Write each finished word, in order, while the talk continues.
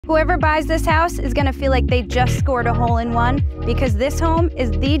Whoever buys this house is gonna feel like they just scored a hole-in-one because this home is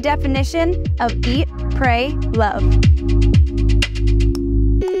the definition of eat, pray, love.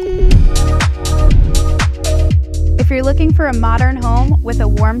 If you're looking for a modern home with a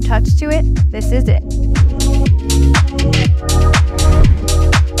warm touch to it, this is it.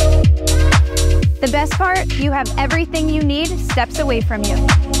 The best part, you have everything you need steps away from you.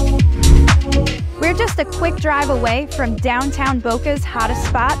 We're just a quick drive away from downtown Boca's hottest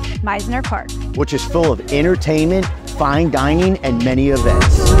spot, Meisner Park, which is full of entertainment, fine dining, and many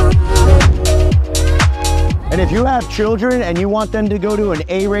events. And if you have children and you want them to go to an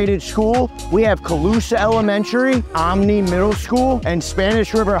A-rated school, we have Calusa Elementary, Omni Middle School, and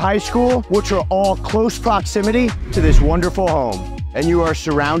Spanish River High School, which are all close proximity to this wonderful home. And you are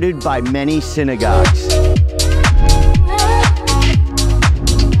surrounded by many synagogues.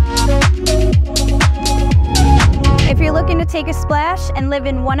 If you're looking to take a splash and live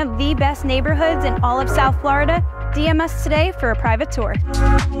in one of the best neighborhoods in all of South Florida, DM us today for a private tour.